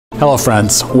Hello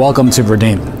friends, welcome to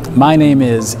Verdin. My name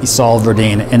is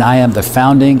Verdin and I am the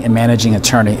founding and managing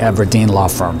attorney at Verdin Law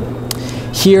Firm.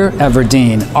 Here at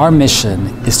Verdin, our mission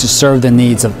is to serve the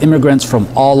needs of immigrants from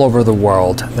all over the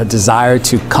world that desire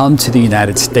to come to the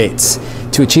United States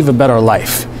to achieve a better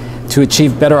life, to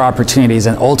achieve better opportunities,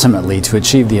 and ultimately to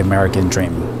achieve the American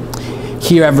dream.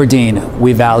 Here at Verdin,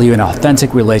 we value an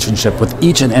authentic relationship with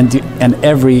each and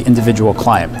every individual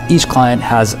client. Each client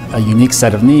has a unique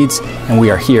set of needs, and we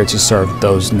are here to serve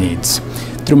those needs.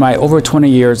 Through my over 20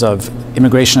 years of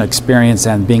immigration experience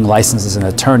and being licensed as an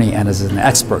attorney and as an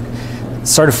expert,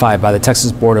 certified by the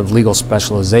Texas Board of Legal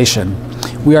Specialization,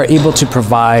 we are able to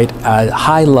provide a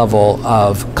high level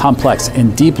of complex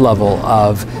and deep level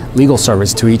of legal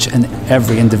service to each and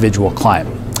every individual client.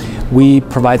 We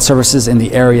provide services in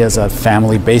the areas of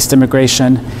family-based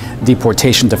immigration,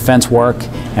 deportation defense work,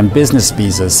 and business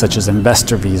visas such as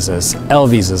investor visas, L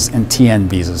visas, and TN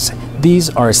visas. These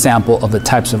are a sample of the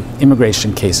types of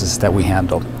immigration cases that we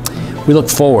handle. We look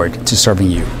forward to serving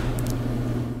you.